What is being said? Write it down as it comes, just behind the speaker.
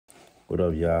What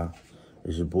up, y'all?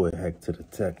 It's your boy Heck to the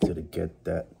Tech to the Get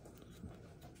That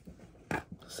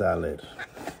Salad.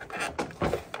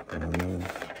 You know what I mean?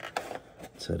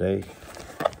 Today,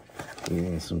 we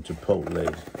eating some chipotle. You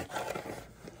know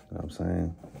what I'm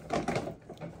saying?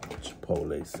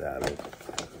 Chipotle salad.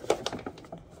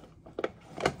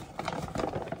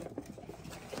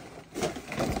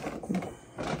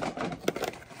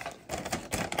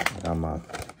 Got my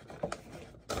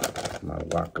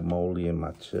guacamole and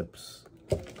my chips.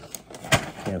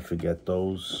 Can't forget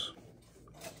those.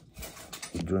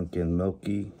 Drinking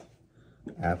milky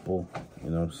apple, you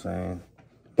know what I'm saying?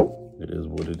 It is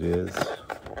what it is.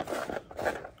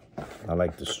 I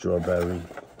like the strawberry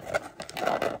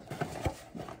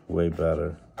way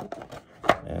better.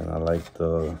 And I like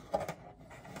the,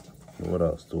 what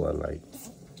else do I like?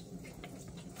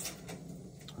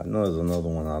 I know there's another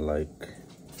one I like.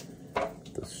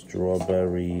 The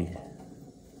strawberry,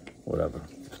 whatever.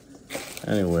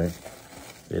 Anyway,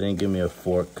 they didn't give me a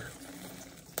fork.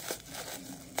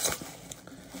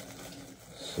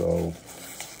 So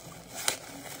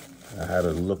I had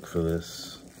to look for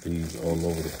these all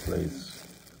over the place.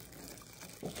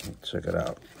 Check it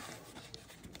out.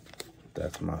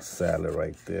 That's my salad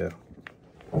right there.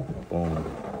 Boom.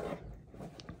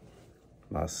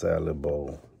 My salad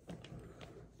bowl.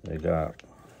 They got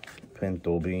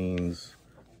pinto beans,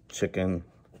 chicken,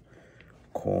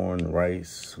 corn,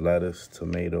 rice, lettuce,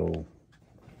 tomato,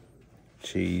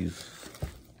 cheese.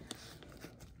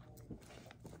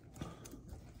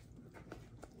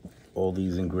 All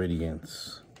these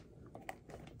ingredients.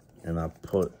 And I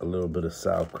put a little bit of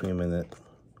sour cream in it.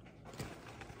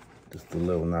 Just a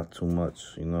little, not too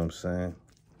much, you know what I'm saying?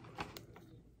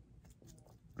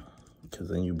 Because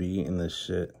then you be eating this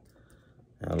shit,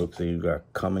 and it looks like you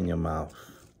got cum in your mouth.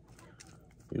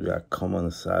 You got cum on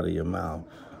the side of your mouth.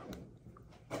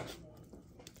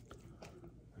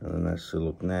 And then that shit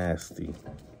look nasty.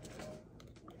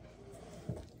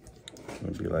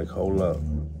 And be like, hold up.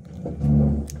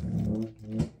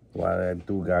 Why that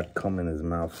dude got cum in his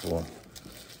mouth for?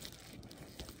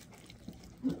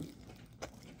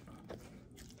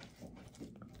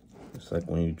 It's like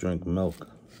when you drink milk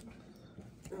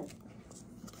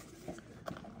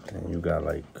and you got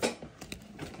like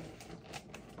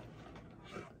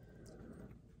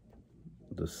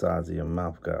the sides of your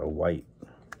mouth got white.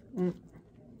 That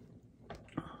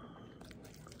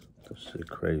shit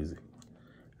crazy.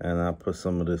 And I put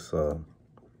some of this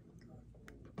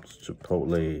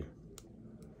chipotle,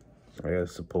 I guess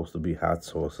it's supposed to be hot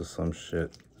sauce or some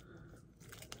shit.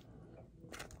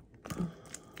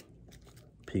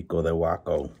 Pico de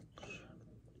Waco.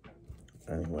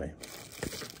 Anyway.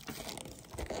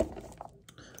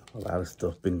 A lot of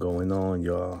stuff been going on,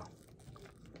 y'all.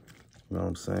 You know what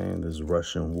I'm saying? This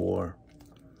Russian war.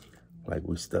 Like,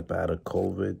 we step out of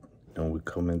COVID and we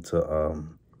come into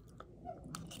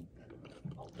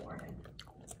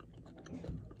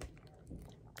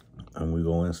and we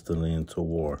go instantly into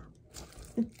war.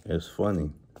 It's funny.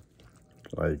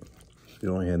 Like, you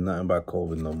don't hear nothing about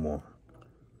COVID no more.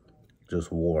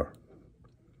 Just war.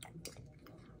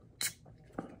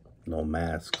 No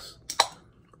masks.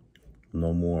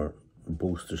 No more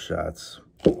booster shots.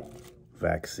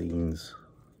 Vaccines.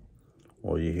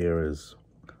 All you hear is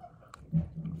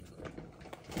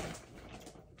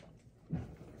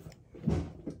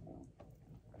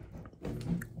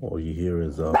all you hear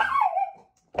is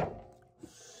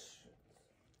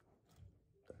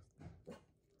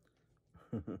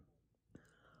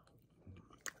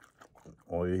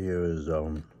all you hear is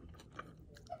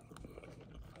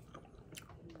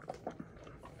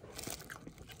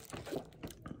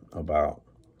about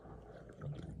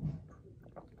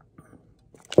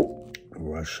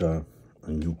Russia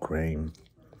and Ukraine,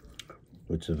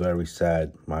 which is very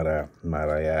sad, might I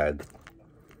add,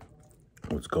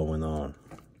 what's going on.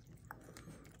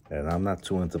 And I'm not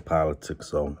too into politics,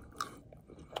 so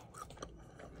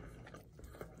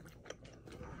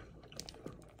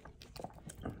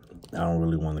I don't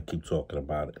really want to keep talking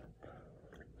about it.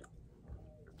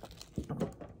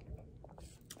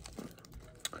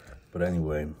 But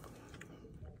anyway,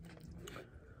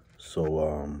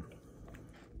 so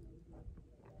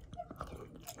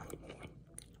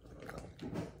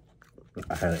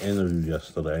I had an interview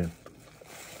yesterday.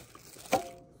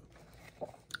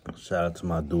 Shout out to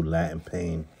my dude Latin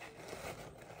Pain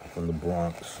from the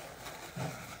Bronx.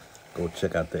 Go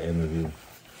check out the interview. You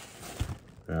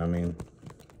know what I mean?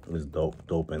 It's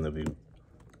dope interview.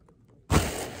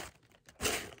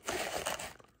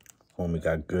 Homie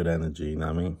got good energy, you know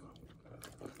what I mean?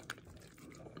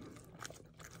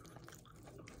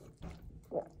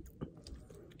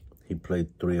 He played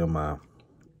 3 of my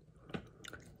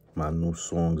my new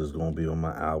songs is gonna be on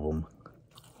my album.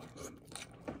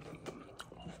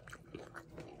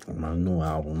 My new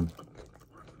album.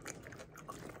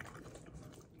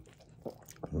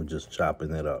 We're just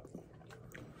chopping it up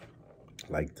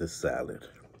like this salad.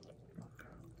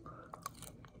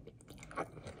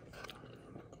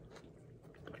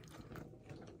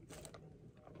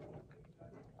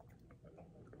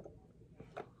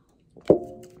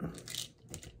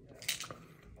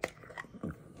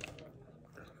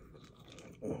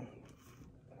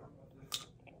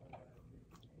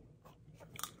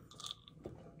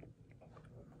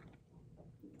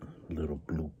 Little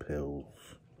blue pills.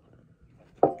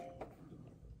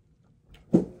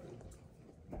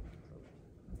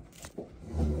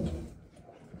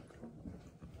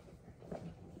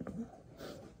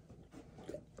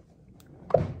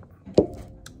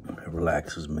 It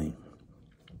relaxes me.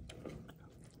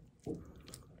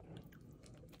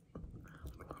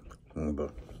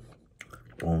 But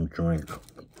don't drink.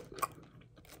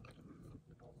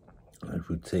 If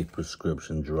you take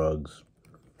prescription drugs,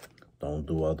 don't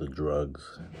do other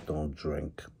drugs. Don't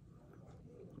drink.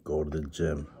 Go to the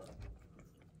gym.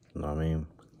 You know what I mean?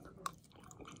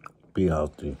 Be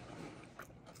healthy.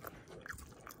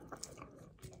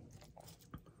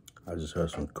 I just heard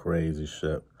some crazy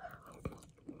shit.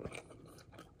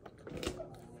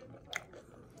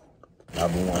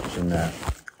 I've been watching that.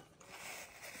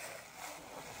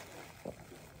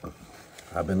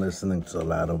 I've been listening to a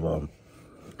lot of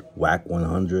Wack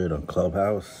 100 on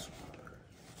Clubhouse.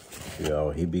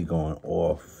 Yo, he be going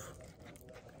off.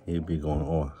 He be going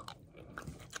off.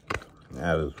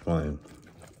 That is funny.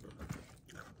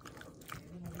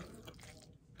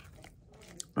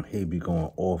 He be going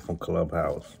off on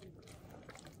Clubhouse.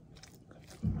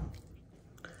 You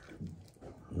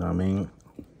know what I mean?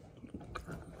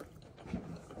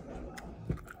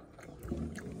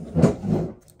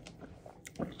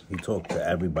 He talked to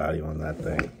everybody on that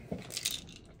thing.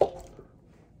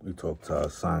 We talked to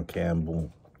Son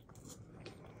Campbell.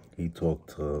 He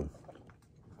talked to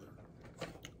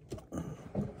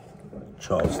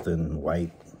Charleston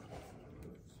White.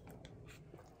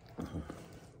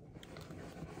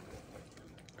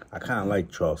 I kind of like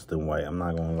Charleston White, I'm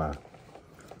not gonna lie.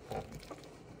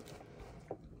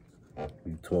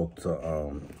 He talked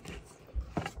to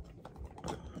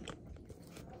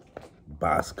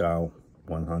Bosco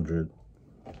 100.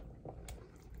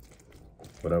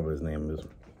 Whatever his name is.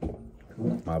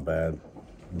 My bad.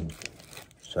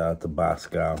 Shout out to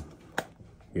Bosco.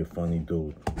 He a funny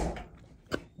dude.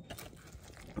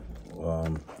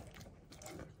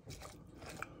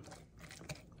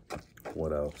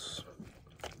 What else?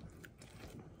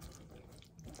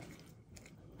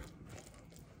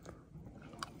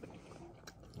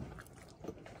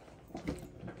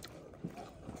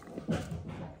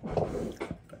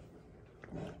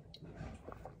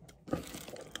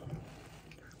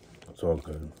 It's all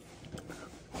good.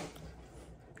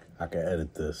 I can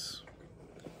edit this.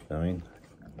 You know what I mean?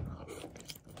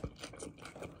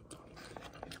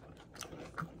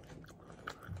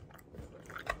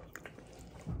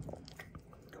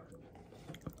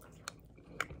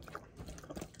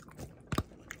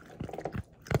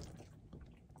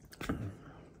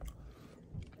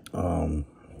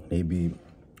 Maybe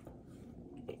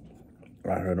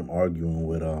I heard him arguing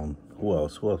with who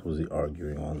else? Who else was he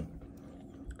arguing on?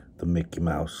 The Mickey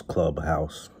Mouse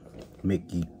Clubhouse.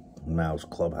 Mickey Mouse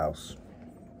Clubhouse.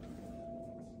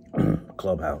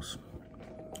 Clubhouse.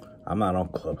 I'm not on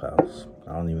Clubhouse.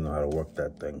 I don't even know how to work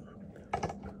that thing.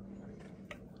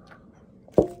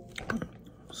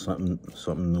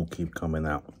 Something new keep coming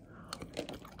out.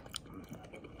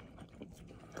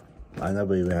 I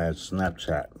never even had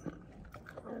Snapchat.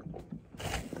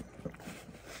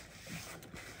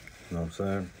 You know what I'm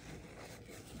saying?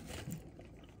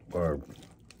 Or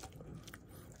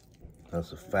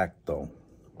that's a fact though.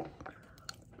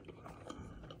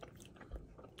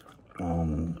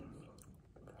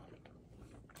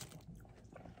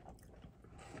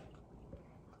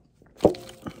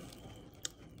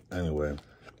 Anyway.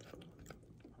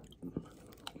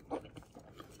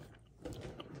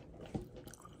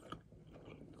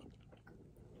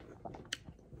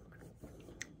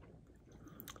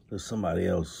 There's somebody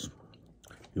else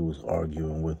he was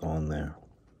arguing with on there.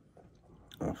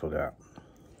 I forgot.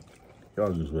 He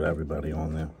argues with everybody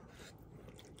on there.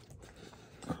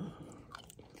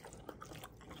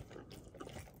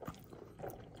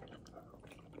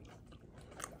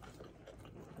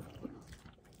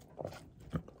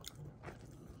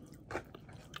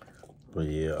 But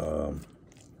yeah,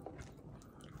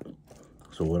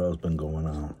 so what else been going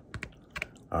on?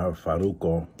 I heard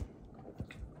Farruko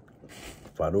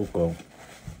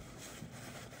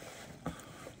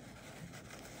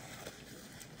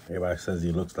Everybody says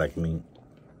he looks like me.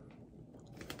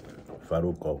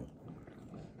 Farruko.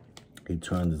 He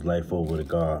turned his life over to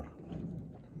God.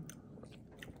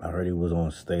 I heard he was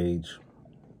on stage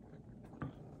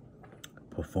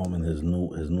performing his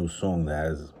new song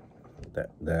that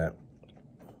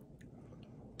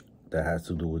has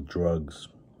to do with drugs.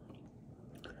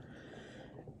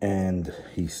 And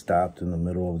he stopped in the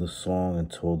middle of the song and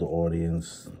told the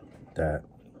audience that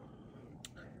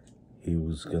he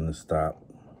was gonna stop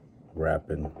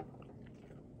rapping.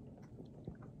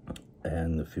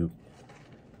 And if you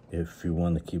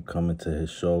want to keep coming to his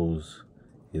shows,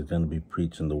 he's gonna be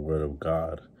preaching the word of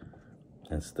God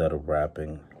instead of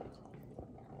rapping.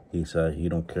 He said he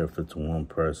don't care if it's one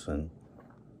person.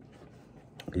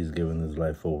 He's giving his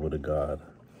life over to God.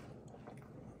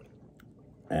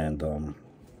 And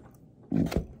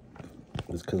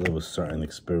it's because of a certain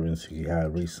experience he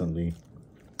had recently.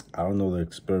 I don't know the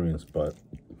experience, but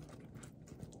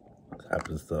it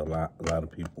happens to a lot of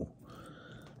people.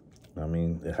 I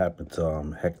mean, it happened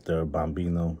to Hector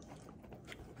Bambino.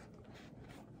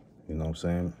 You know what I'm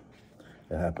saying?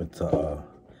 It happened to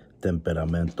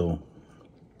Temperamento.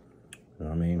 You know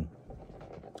what I mean?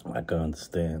 I can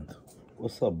understand.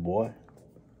 What's up, boy?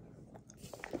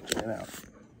 Check it out.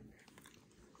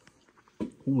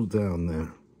 Who's down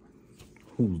there?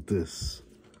 Who's this?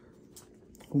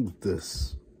 Who's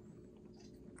this?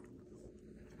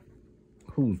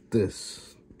 Who's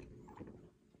this?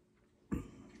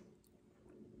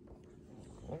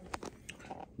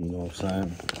 You know what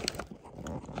I'm saying?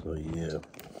 So, yeah.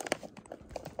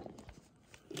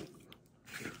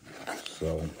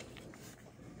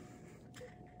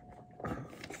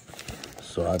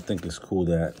 So I think it's cool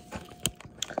that,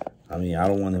 I mean, I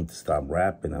don't want him to stop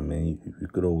rapping. I mean, you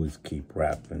could always keep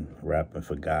rapping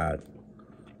for God.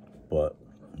 But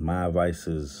my advice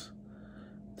is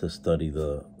to study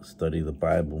the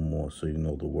Bible more so you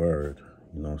know the word.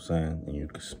 You know what I'm saying? And you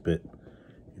can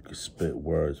spit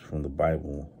words from the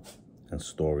Bible and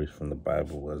stories from the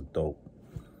Bible. That's dope.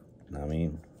 You know what I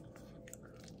mean?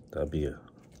 That'd be a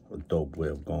dope way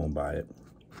of going by it.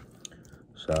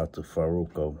 Shout out to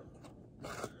Farruko.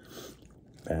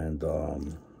 And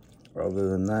other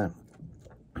than that,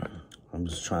 I'm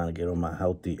just trying to get on my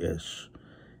healthy-ish.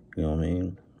 You know what I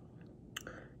mean?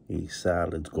 Eat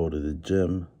salads, go to the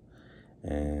gym,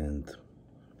 and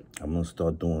I'm gonna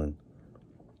start doing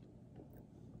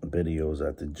videos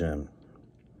at the gym.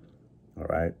 All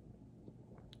right?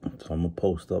 So I'm gonna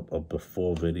post up a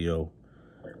before video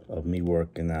of me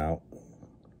working out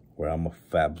where I'm a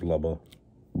fat blubber.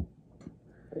 And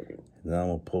then I'm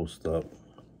gonna post up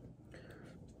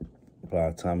by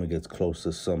the time it gets close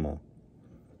to summer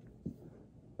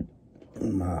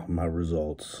my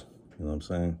results. You know what I'm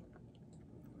saying?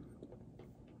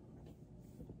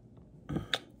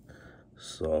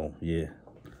 So yeah,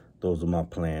 those are my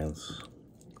plans.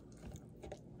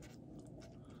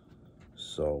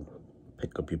 So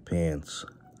pick up your pants.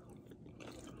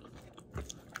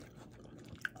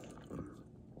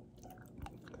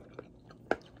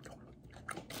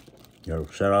 Yo,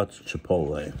 shout out to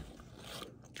Chipotle.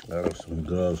 That was some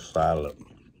good salad.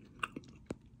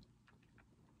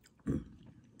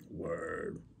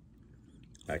 Word.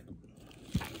 Like,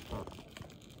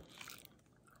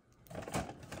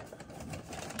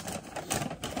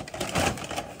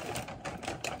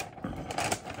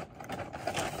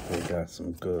 they got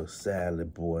some good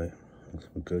salad, boy.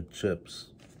 Some good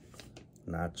chips.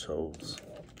 Nachos.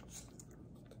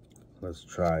 Let's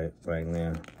try it right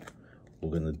now.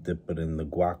 We're gonna dip it in the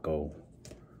guaco.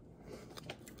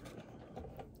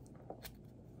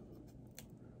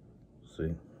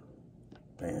 See?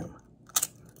 Bam.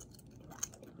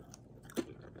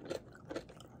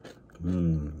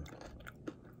 Mmm.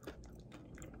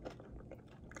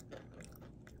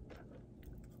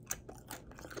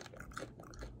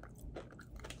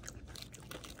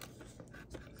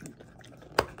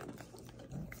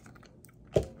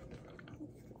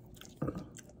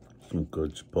 Some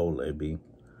good chipotle, B.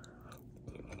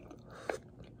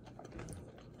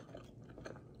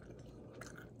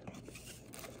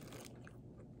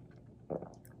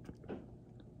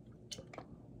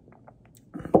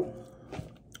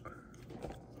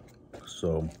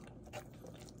 So,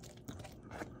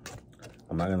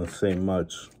 I'm not gonna say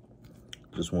much.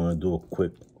 Just wanna do a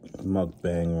quick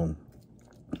mukbang on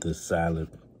this salad.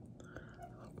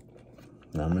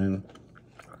 You know what I mean?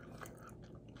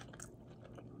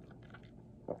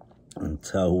 And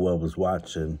tell whoever's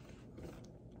watching,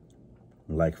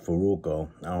 like Farruko,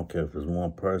 I don't care if it's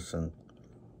one person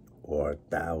or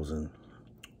 1,000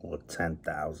 or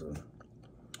 10,000.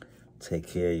 Take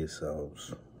care of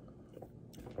yourselves,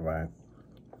 all right?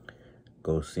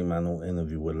 Go see my new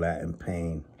interview with Latin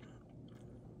Pain.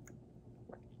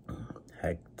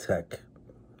 Heck Tech.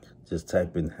 Just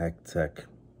type in Heck Tech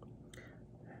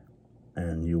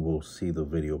and you will see the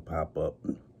video pop up.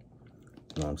 You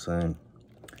know what I'm saying?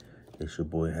 It's your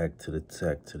boy Heck to the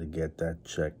Tech, to the Get That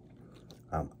Check.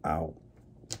 I'm out.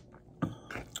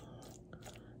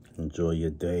 Enjoy your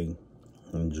day.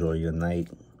 Enjoy your night.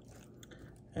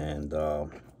 And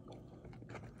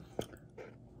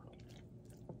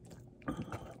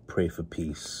pray for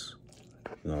peace.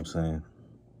 You know what I'm saying?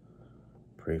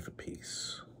 Pray for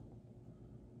peace.